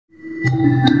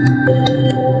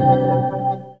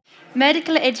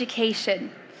Medical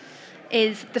education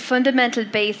is the fundamental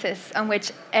basis on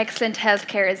which excellent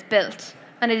healthcare is built,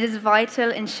 and it is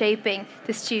vital in shaping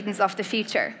the students of the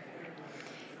future.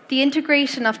 The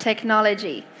integration of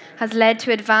technology has led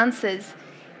to advances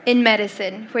in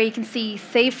medicine where you can see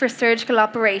safer surgical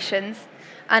operations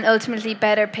and ultimately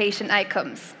better patient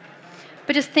outcomes.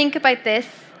 But just think about this.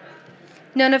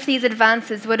 None of these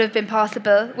advances would have been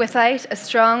possible without a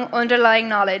strong underlying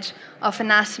knowledge of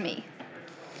anatomy.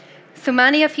 So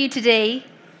many of you today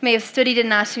may have studied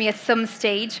anatomy at some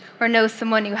stage or know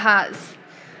someone who has.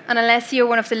 And unless you're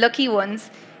one of the lucky ones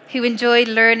who enjoyed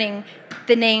learning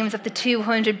the names of the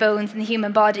 200 bones in the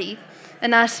human body,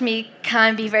 anatomy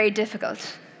can be very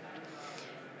difficult.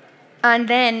 And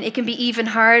then it can be even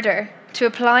harder to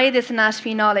apply this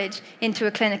anatomy knowledge into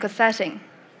a clinical setting.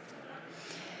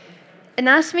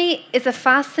 Anatomy is a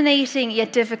fascinating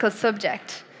yet difficult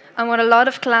subject, and what a lot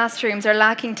of classrooms are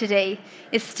lacking today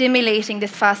is stimulating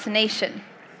this fascination.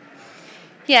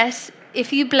 Yet,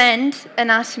 if you blend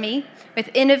anatomy with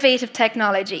innovative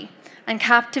technology and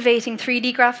captivating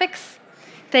 3D graphics,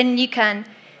 then you can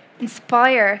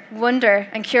inspire wonder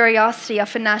and curiosity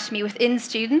of anatomy within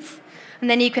students, and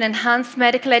then you can enhance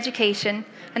medical education,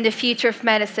 and the future of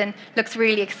medicine looks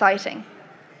really exciting.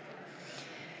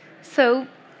 So,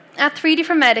 at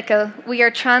 3D4Medical, we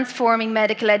are transforming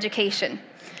medical education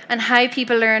and how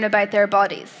people learn about their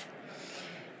bodies.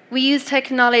 We use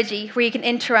technology where you can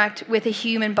interact with a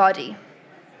human body.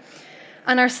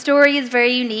 And our story is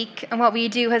very unique, and what we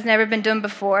do has never been done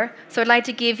before. So I'd like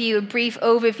to give you a brief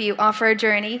overview of our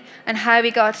journey and how we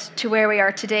got to where we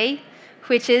are today,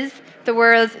 which is the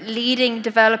world's leading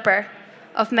developer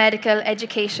of medical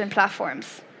education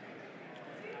platforms.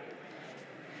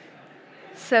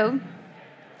 So,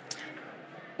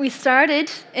 we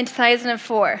started in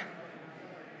 2004,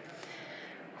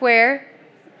 where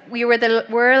we were the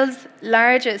world's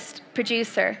largest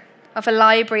producer of a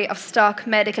library of stock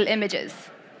medical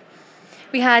images.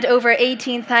 We had over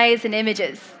 18,000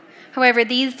 images. However,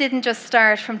 these didn't just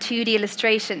start from 2D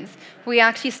illustrations. We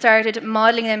actually started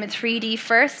modeling them in 3D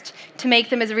first to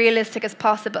make them as realistic as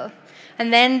possible.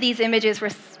 And then these images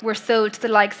were sold to the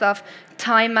likes of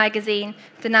Time magazine,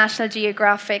 the National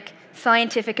Geographic,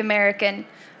 Scientific American,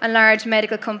 and large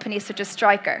medical companies such as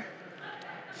Stryker.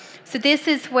 So this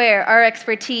is where our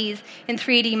expertise in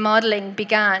 3D modeling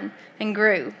began and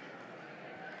grew.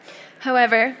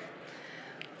 However,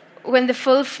 when the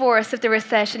full force of the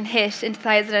recession hit in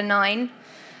 2009,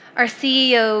 our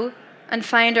CEO and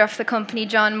founder of the company,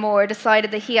 John Moore,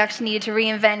 decided that he actually needed to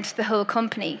reinvent the whole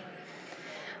company.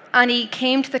 And he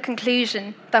came to the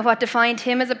conclusion that what defined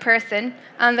him as a person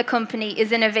and the company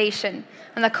is innovation,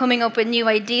 and that coming up with new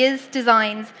ideas,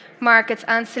 designs, markets,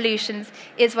 and solutions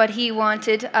is what he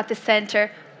wanted at the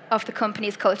center of the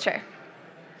company's culture.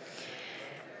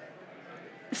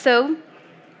 So,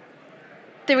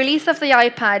 the release of the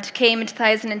iPad came in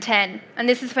 2010, and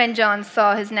this is when John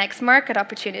saw his next market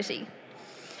opportunity.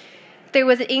 There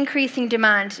was an increasing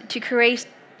demand to create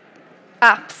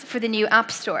apps for the new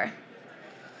App Store.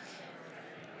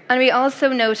 And we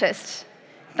also noticed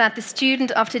that the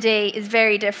student of today is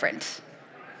very different,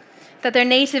 that their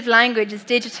native language is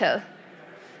digital,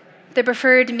 their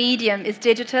preferred medium is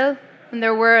digital, and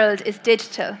their world is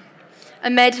digital.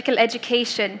 And medical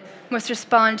education must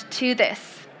respond to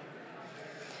this.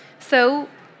 So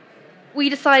we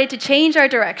decided to change our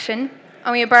direction,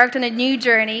 and we embarked on a new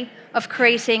journey of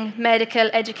creating medical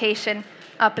education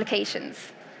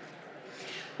applications.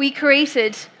 We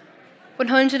created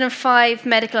 105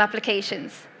 medical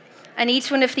applications, and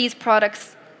each one of these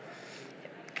products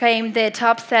became the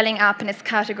top-selling app in its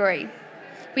category.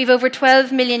 We have over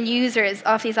 12 million users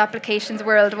of these applications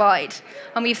worldwide,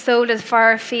 and we've sold as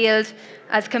far afield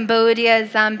as Cambodia,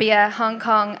 Zambia, Hong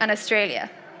Kong, and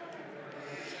Australia.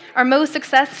 Our most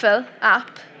successful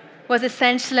app was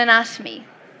Essential Anatomy.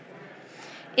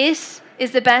 It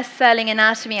is the best-selling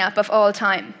anatomy app of all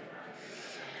time.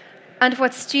 And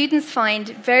what students find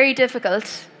very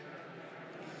difficult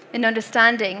in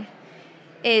understanding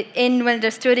when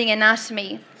they're studying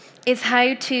anatomy is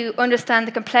how to understand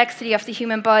the complexity of the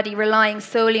human body relying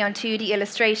solely on 2D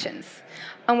illustrations.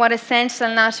 And what Essential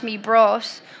Anatomy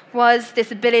brought was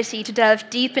this ability to delve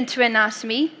deep into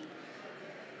anatomy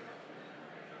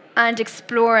and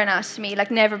explore anatomy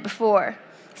like never before.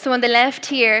 So on the left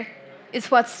here is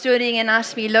what studying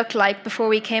anatomy looked like before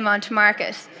we came onto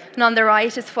market. And on the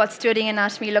right is what studying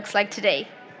anatomy looks like today.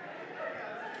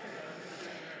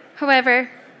 However,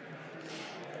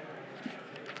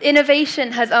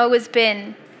 innovation has always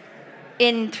been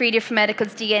in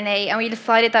 3D4Medical's DNA, and we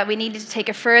decided that we needed to take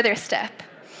a further step.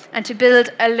 and to build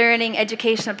a learning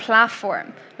educational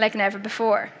platform like never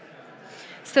before.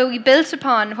 So we built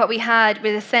upon what we had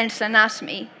with Essential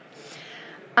Anatomy,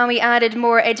 and we added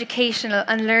more educational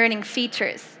and learning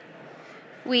features.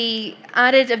 We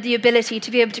added the ability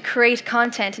to be able to create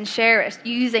content and share it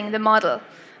using the model.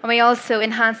 And we also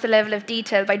enhanced the level of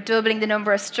detail by doubling the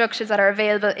number of structures that are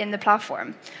available in the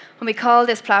platform. And we call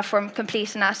this platform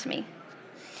Complete Anatomy.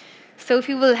 So if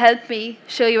you will help me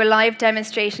show you a live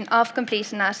demonstration of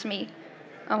Complete Anatomy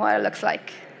and what it looks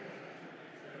like.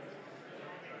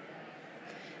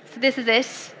 So this is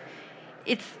it.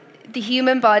 It's the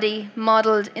human body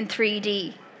modeled in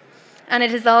 3D. And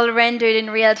it is all rendered in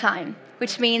real time,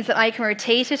 which means that I can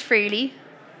rotate it freely,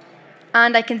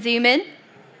 and I can zoom in.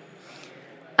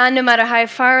 And no matter how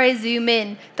far I zoom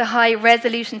in, the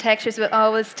high-resolution textures will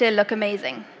always still look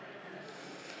amazing.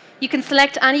 You can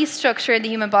select any structure in the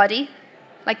human body,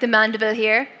 like the mandible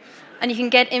here, and you can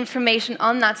get information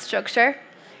on that structure.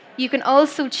 You can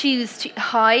also choose to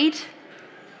hide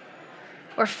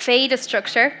or fade a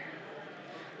structure,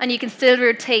 and you can still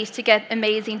rotate to get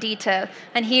amazing detail.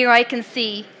 And here I can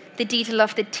see the detail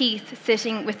of the teeth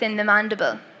sitting within the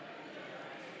mandible.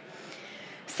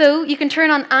 So you can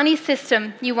turn on any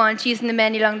system you want using the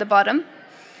menu along the bottom.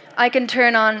 I can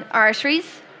turn on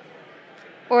arteries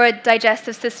or a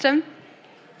digestive system.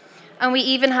 And we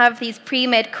even have these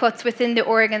pre-made cuts within the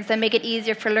organs that make it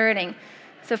easier for learning.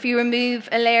 So if you remove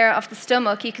a layer of the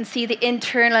stomach, you can see the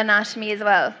internal anatomy as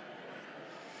well.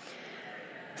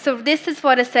 So this is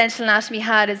what Essential Anatomy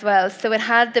had as well. So it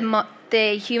had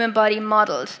the human body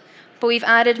modeled, but we've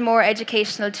added more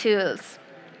educational tools.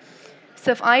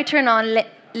 So if I turn on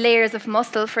layers of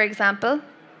muscle, for example,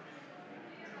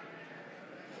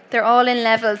 they're all in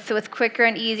levels, so it's quicker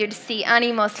and easier to see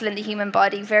any muscle in the human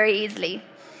body very easily.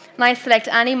 When I select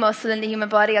any muscle in the human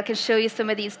body, I can show you some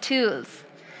of these tools.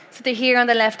 So they're here on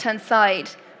the left-hand side.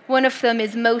 One of them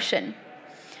is motion.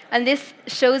 And this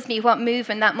shows me what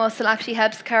movement that muscle actually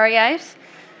helps carry out.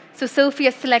 So Sophie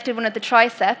has selected one of the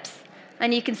triceps,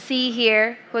 and you can see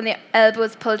here when the elbow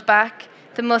is pulled back,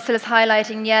 the muscle is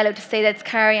highlighting yellow to say that it's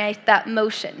carrying out that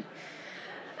motion.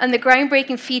 And the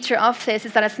groundbreaking feature of this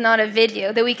is that it's not a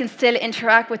video, that we can still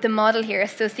interact with the model here,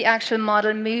 so it's the actual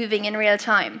model moving in real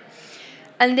time.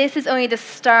 And this is only the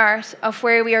start of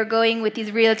where we are going with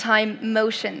these real-time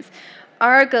motions.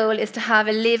 Our goal is to have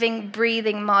a living,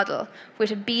 breathing model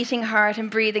with a beating heart and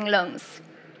breathing lungs.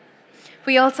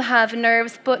 We also have a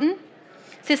nerves button.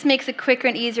 So this makes it quicker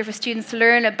and easier for students to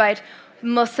learn about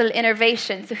muscle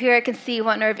innervation. So here I can see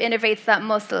what nerve innervates that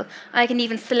muscle. I can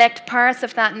even select parts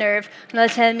of that nerve, and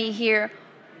it'll tell me here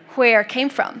where it came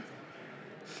from.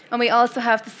 And we also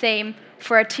have the same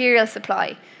for arterial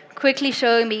supply, quickly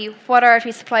showing me what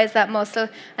artery supplies that muscle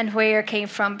and where it came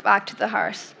from back to the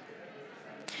heart.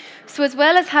 So as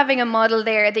well as having a model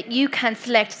there that you can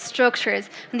select structures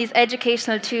and these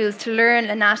educational tools to learn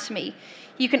anatomy,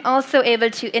 you can also able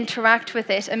to interact with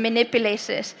it and manipulate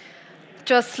it,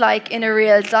 just like in a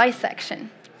real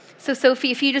dissection. So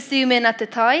Sophie, if you just zoom in at the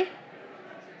thigh,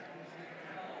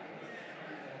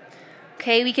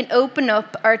 okay, we can open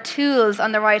up our tools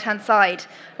on the right-hand side.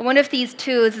 And one of these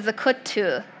tools is a cut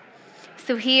tool.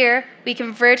 So here we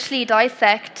can virtually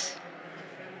dissect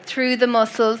through the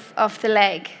muscles of the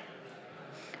leg,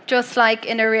 just like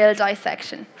in a real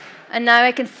dissection. And now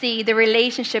I can see the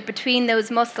relationship between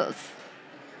those muscles.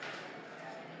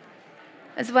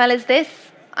 As well as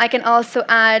this, I can also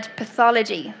add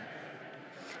pathology.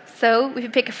 So if you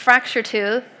pick a fracture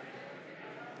tool,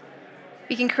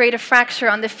 we can create a fracture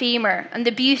on the femur. And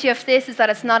the beauty of this is that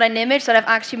it's not an image, that I've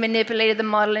actually manipulated the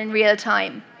model in real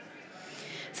time.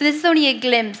 So this is only a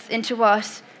glimpse into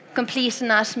what Complete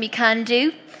Anatomy can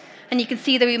do. And you can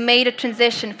see that we made a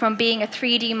transition from being a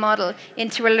 3D model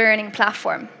into a learning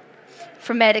platform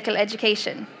for medical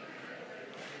education.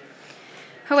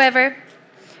 However,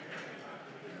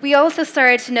 we also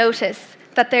started to notice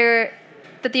that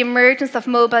the emergence of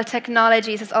mobile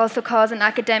technologies has also caused an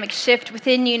academic shift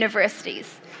within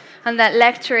universities, and that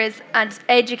lecturers and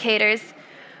educators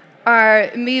are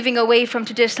moving away from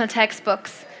traditional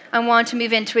textbooks and want to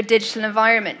move into a digital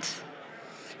environment.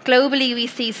 Globally, we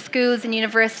see schools and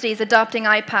universities adopting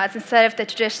iPads instead of the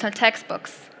traditional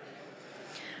textbooks.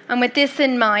 And with this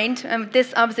in mind, and with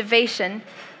this observation,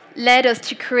 led us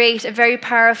to create a very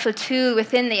powerful tool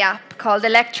within the app called the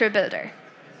Lecture Builder.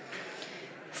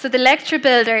 So the Lecture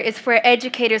Builder is where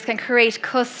educators can create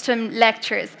custom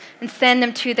lectures and send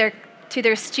them to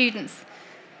their students.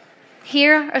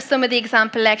 Here are some of the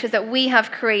example lectures that we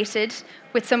have created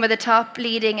with some of the top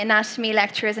leading anatomy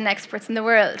lecturers and experts in the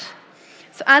world.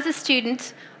 So as a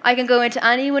student, I can go into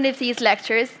any one of these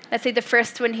lectures, let's say the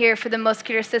first one here for the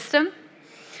muscular system,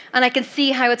 and I can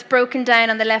see how it's broken down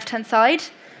on the left-hand side,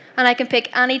 and I can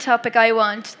pick any topic I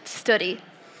want to study.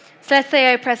 So let's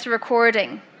say I press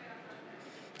recording.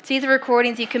 So these are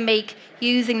recordings you can make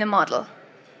using the model.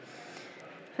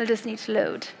 I'll just need to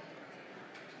load.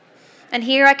 And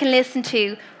here I can listen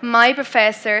to my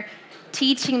professor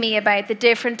teaching me about the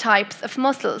different types of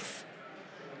muscles.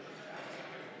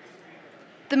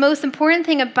 The most important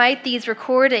thing about these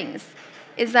recordings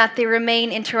is that they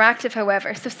remain interactive,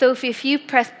 however. So Sophie, if you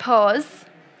press pause,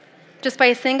 just by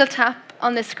a single tap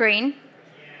on the screen,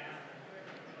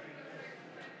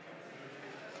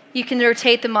 you can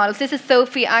rotate the models. This is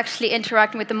Sophie actually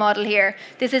interacting with the model here.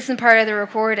 This isn't part of the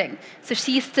recording. So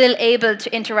she's still able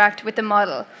to interact with the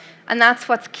model. And that's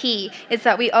what's key, is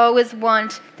that we always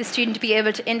want the student to be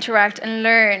able to interact and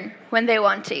learn when they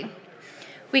want to.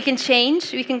 We can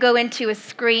change. We can go into a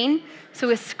screen. So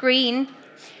a screen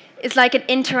is like an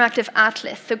interactive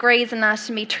atlas. So Grey's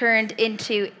Anatomy turned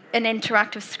into an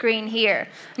interactive screen here.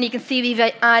 And you can see we've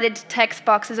added text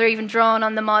boxes or even drawn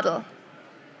on the model.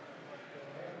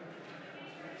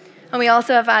 And we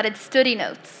also have added study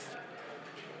notes.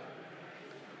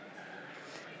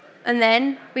 And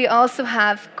then we also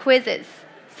have quizzes.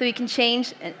 So you can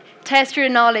change and test your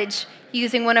knowledge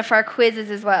using one of our quizzes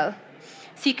as well.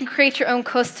 So you can create your own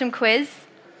custom quiz.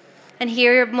 And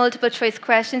here are multiple choice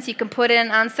questions. You can put in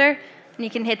an answer, and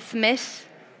you can hit submit.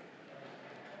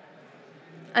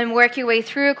 And work your way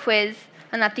through a quiz.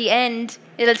 And at the end,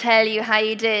 it'll tell you how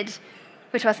you did,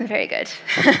 which wasn't very good.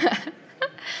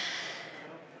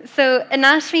 So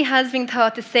anatomy has been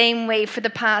taught the same way for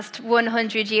the past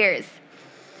 100 years.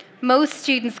 Most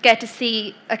students get to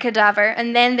see a cadaver,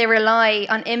 and then they rely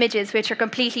on images which are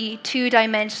completely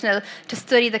two-dimensional to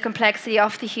study the complexity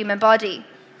of the human body.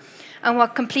 And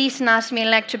what Complete Anatomy and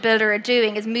Lecture Builder are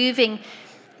doing is moving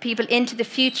people into the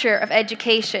future of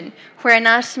education, where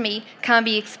anatomy can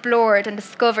be explored and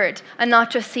discovered, and not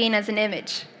just seen as an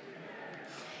image.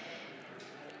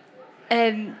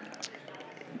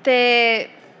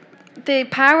 The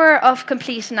power of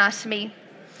Complete Anatomy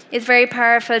is very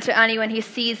powerful to anyone who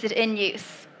sees it in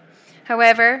use.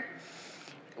 However,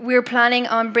 we're planning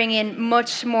on bringing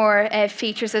much more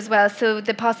features as well, so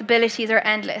the possibilities are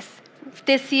endless.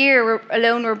 This year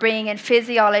alone, we're bringing in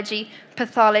physiology,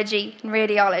 pathology, and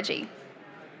radiology.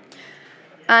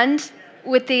 And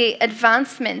with the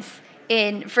advancements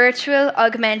in virtual,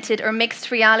 augmented, or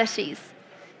mixed realities,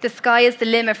 the sky is the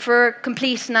limit for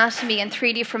Complete Anatomy and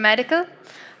 3D4Medical.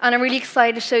 And I'm really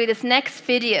excited to show you this next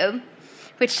video,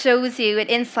 which shows you an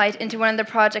insight into one of the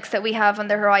projects that we have on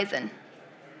the horizon.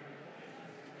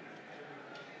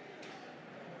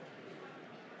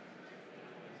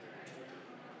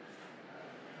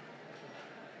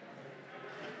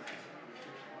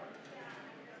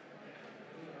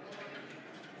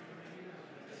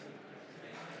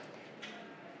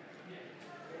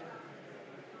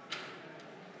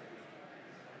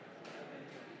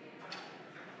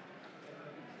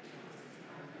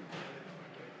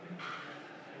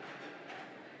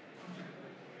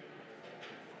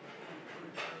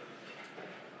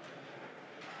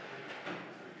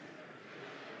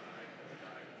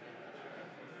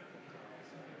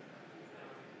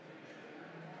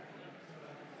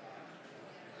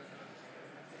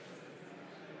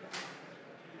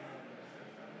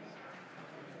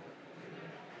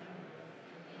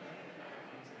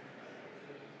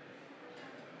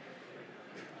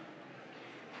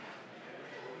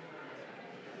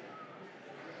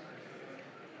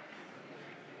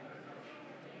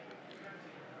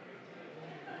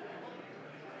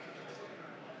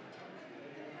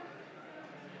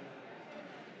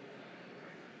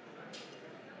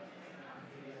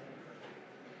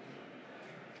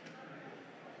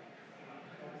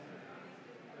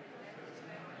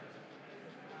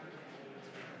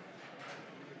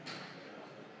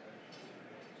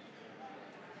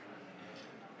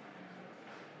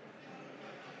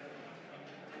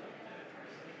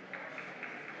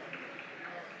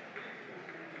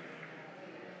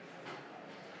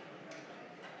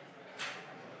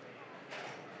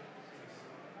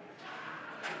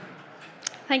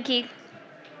 Thank you.